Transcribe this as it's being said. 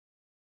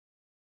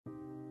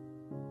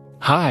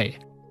Hi,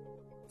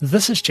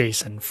 this is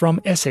Jason from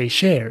SA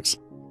Shares,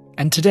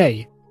 and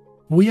today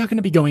we are going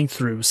to be going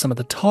through some of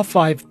the top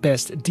 5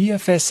 best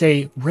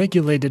DFSA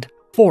regulated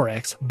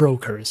Forex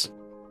brokers.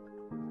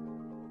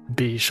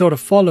 Be sure to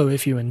follow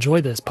if you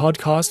enjoy this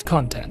podcast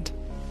content.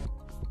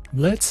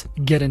 Let's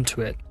get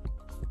into it.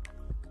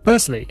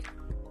 Firstly,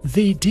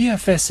 the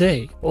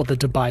DFSA, or the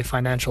Dubai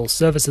Financial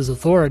Services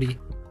Authority,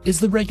 is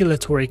the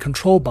regulatory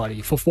control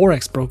body for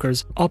Forex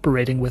brokers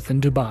operating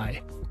within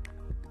Dubai.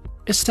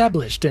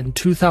 Established in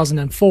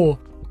 2004,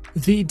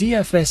 the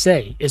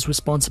DFSA is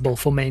responsible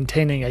for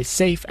maintaining a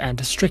safe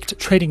and strict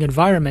trading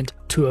environment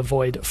to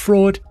avoid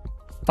fraud,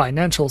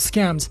 financial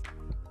scams,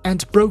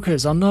 and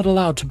brokers are not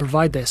allowed to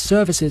provide their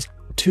services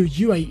to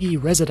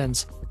UAE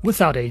residents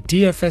without a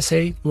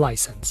DFSA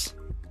license.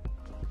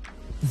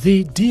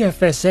 The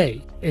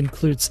DFSA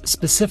includes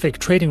specific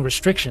trading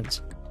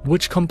restrictions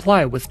which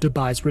comply with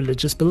Dubai's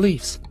religious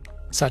beliefs,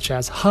 such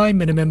as high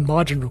minimum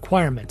margin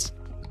requirements,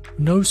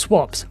 no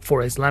swaps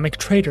for Islamic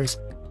traders,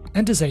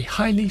 and is a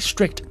highly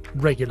strict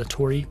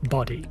regulatory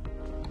body.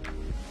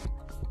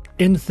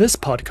 In this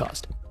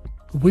podcast,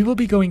 we will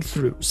be going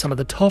through some of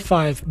the top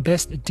 5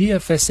 best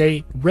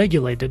DFSA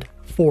regulated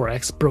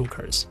Forex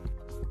brokers.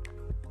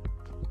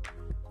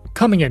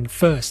 Coming in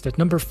first at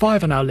number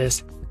 5 on our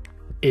list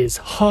is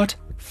Hot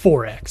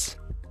Forex.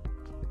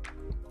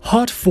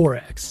 Hot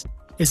Forex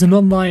is an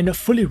online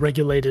fully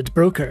regulated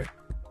broker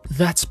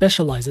that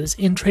specializes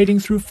in trading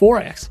through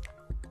Forex,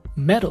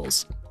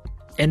 metals,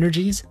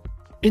 energies,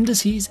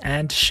 indices,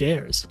 and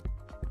shares.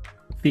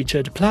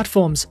 Featured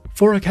platforms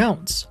for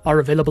accounts are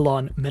available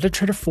on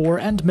MetaTrader 4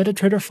 and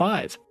MetaTrader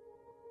 5,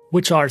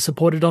 which are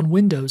supported on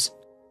Windows,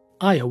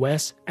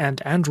 iOS,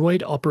 and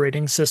Android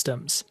operating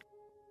systems.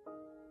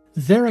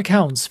 Their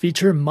accounts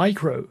feature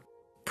micro,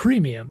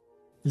 premium,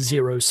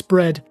 zero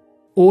spread,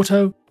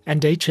 auto,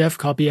 and HF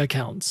copy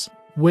accounts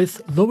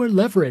with lower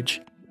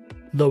leverage,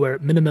 lower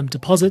minimum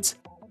deposits,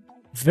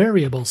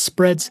 variable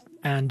spreads,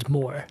 and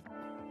more.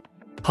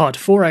 Hot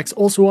Forex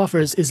also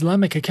offers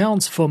Islamic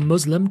accounts for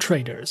Muslim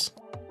traders.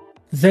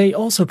 They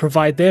also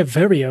provide their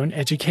very own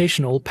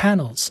educational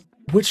panels,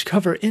 which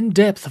cover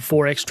in-depth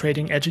Forex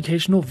trading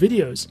educational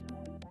videos,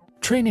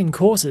 training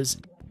courses,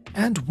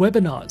 and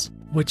webinars,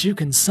 which you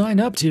can sign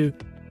up to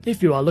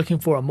if you are looking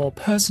for a more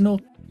personal,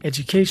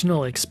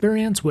 educational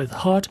experience with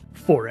Hot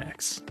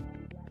Forex.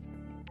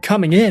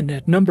 Coming in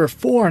at number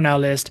 4 on our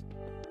list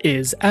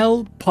is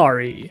Al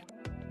Pari.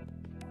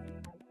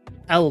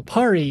 Al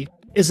Pari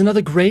is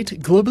another great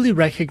globally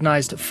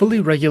recognized fully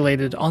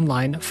regulated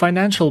online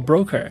financial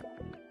broker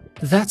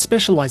that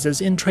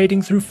specializes in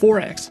trading through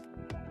Forex,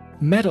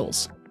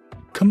 metals,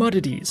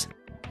 commodities,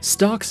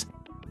 stocks,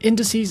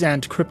 indices,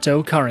 and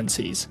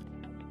cryptocurrencies.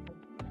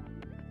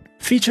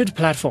 Featured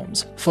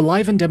platforms for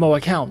live and demo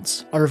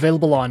accounts are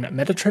available on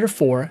MetaTrader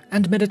 4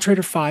 and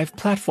MetaTrader 5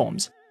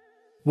 platforms,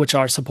 which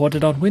are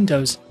supported on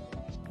Windows,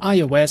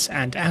 iOS,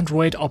 and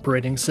Android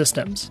operating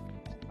systems.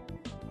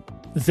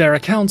 Their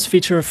accounts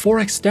feature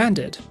Forex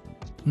Standard,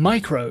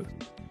 Micro,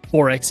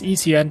 Forex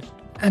ECN,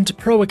 and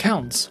Pro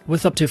accounts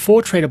with up to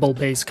 4 tradable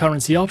base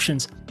currency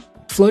options,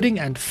 floating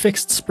and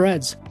fixed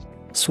spreads,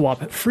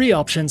 swap-free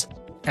options,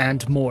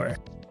 and more.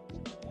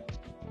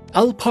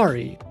 Al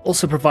Pari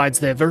also provides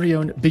their very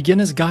own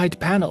Beginner's Guide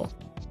panel,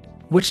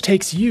 which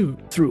takes you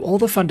through all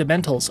the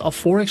fundamentals of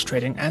Forex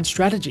trading and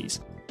strategies,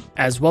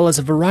 as well as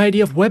a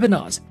variety of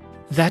webinars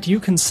that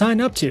you can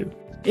sign up to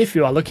if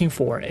you are looking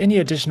for any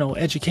additional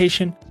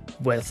education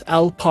with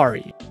Al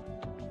Pari.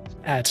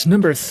 At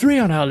number 3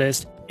 on our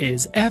list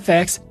is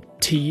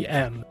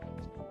FXTM.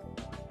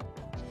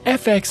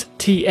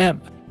 FXTM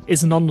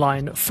is an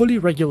online, fully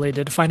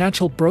regulated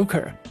financial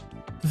broker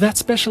that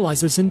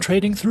specializes in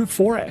trading through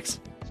Forex,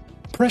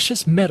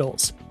 precious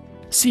metals,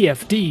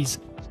 CFDs,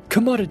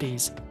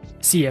 commodities,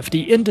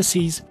 CFD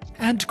indices,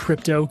 and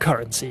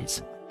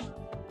cryptocurrencies.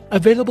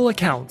 Available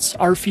accounts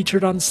are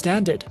featured on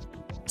Standard,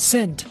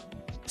 Cent,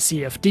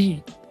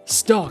 CFD,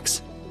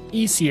 Stocks,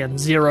 ECN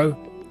 0,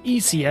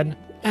 ECN,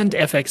 and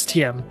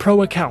FXTM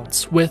Pro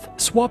accounts with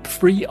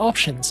swap-free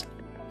options,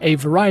 a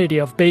variety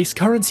of base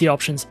currency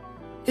options,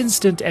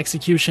 instant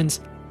executions,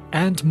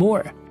 and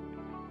more.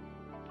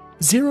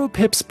 Zero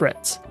pip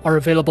spreads are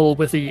available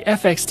with the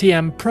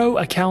FXTM Pro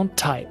account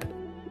type.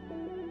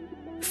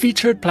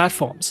 Featured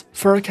platforms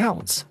for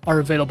accounts are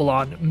available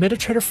on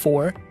MetaTrader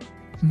 4,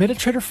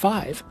 MetaTrader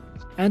 5,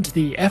 and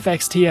the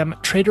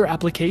FXTM Trader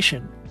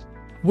application,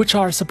 which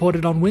are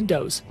supported on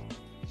Windows,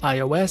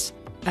 iOS,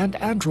 and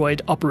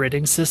Android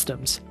operating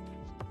systems.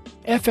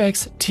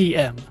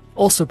 FXTM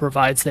also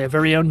provides their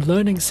very own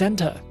learning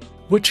center,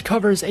 which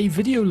covers a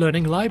video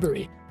learning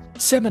library,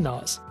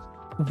 seminars,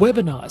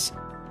 webinars,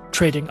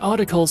 trading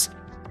articles,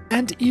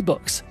 and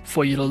ebooks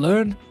for you to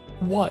learn,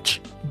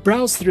 watch,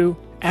 browse through,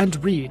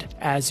 and read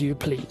as you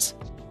please.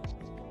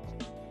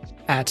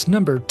 At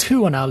number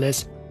 2 on our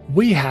list,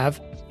 we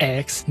have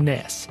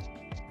XNES.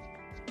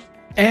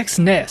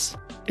 XNES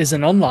is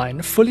an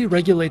online, fully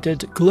regulated,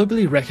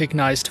 globally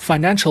recognized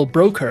financial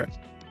broker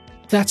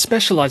that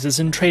specializes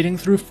in trading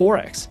through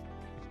Forex,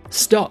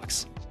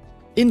 stocks,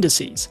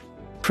 indices,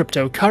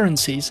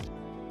 cryptocurrencies,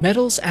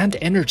 metals and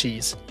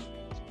energies.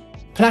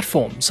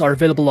 Platforms are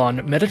available on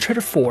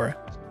MetaTrader 4,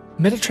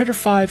 MetaTrader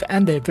 5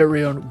 and their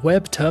very own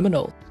web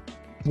terminal,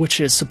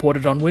 which is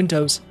supported on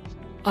Windows,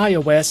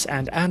 iOS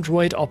and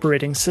Android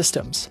operating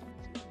systems.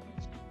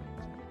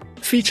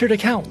 Featured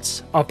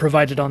accounts are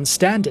provided on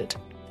Standard,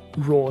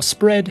 Raw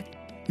Spread,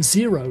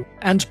 Zero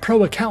and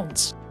Pro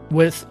accounts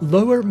with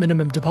lower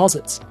minimum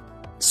deposits,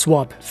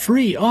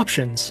 swap-free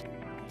options,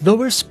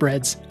 lower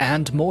spreads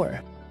and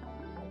more.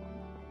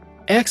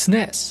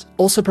 XNES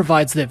also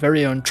provides their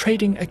very own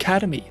Trading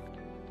Academy,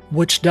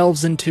 which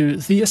delves into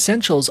the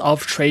essentials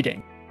of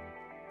trading,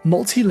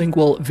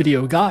 multilingual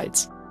video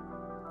guides,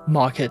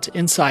 market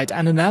insight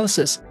and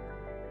analysis,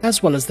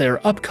 as well as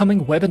their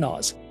upcoming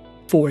webinars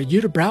for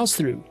you to browse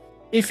through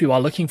if you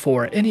are looking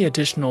for any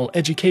additional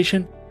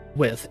education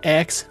with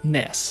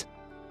XNES.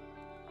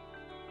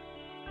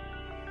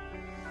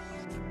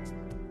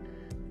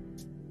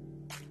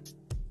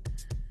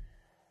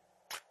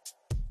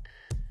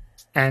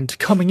 And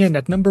coming in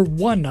at number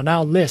 1 on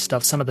our list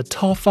of some of the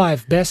top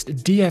 5 best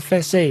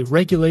DFSA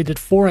regulated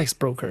Forex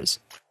brokers,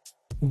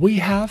 we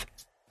have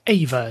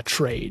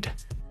AvaTrade.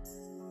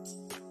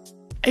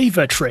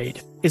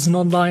 AvaTrade is an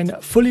online,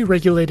 fully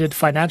regulated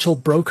financial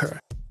broker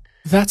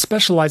that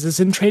specializes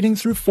in trading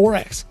through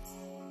Forex,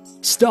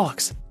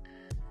 stocks,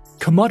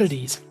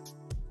 commodities,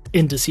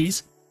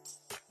 indices,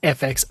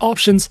 FX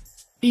options,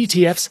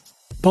 ETFs,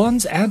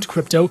 bonds, and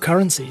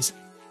cryptocurrencies.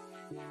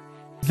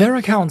 Their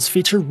accounts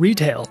feature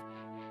retail,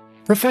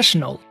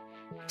 professional,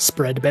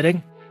 spread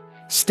betting,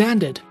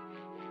 standard,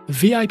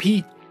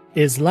 VIP,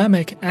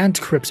 Islamic, and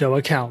crypto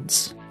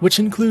accounts, which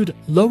include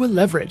lower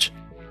leverage,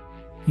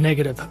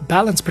 negative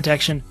balance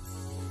protection,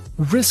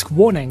 risk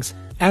warnings,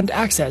 and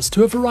access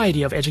to a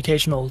variety of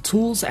educational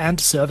tools and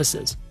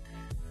services.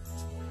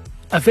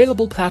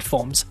 Available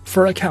platforms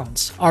for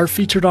accounts are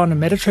featured on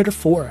MetaTrader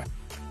 4,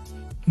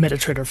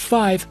 MetaTrader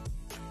 5,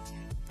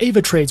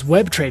 AvaTrade's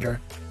WebTrader,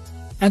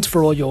 and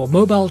for all your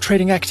mobile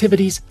trading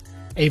activities,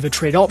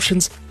 AvaTrade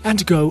Options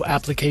and Go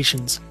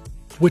applications,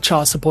 which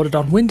are supported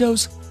on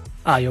Windows,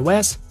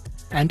 iOS,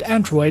 and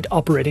Android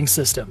operating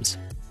systems.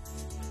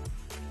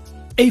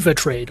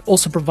 AvaTrade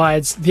also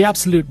provides the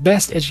absolute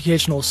best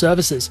educational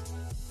services,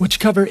 which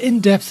cover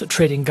in-depth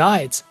trading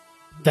guides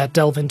that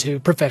delve into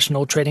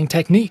professional trading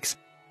techniques,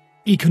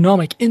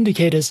 economic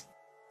indicators,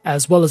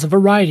 as well as a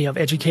variety of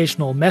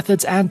educational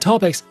methods and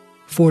topics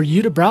for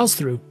you to browse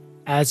through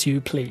as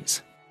you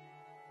please.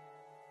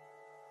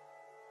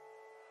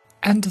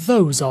 And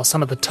those are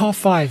some of the top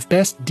 5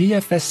 best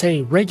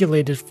DFSA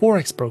regulated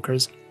Forex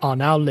brokers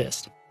on our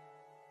list.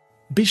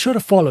 Be sure to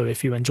follow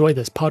if you enjoy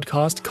this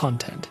podcast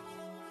content.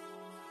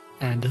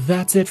 And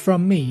that's it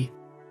from me.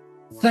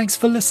 Thanks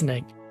for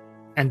listening,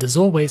 and as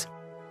always,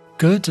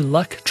 good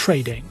luck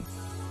trading.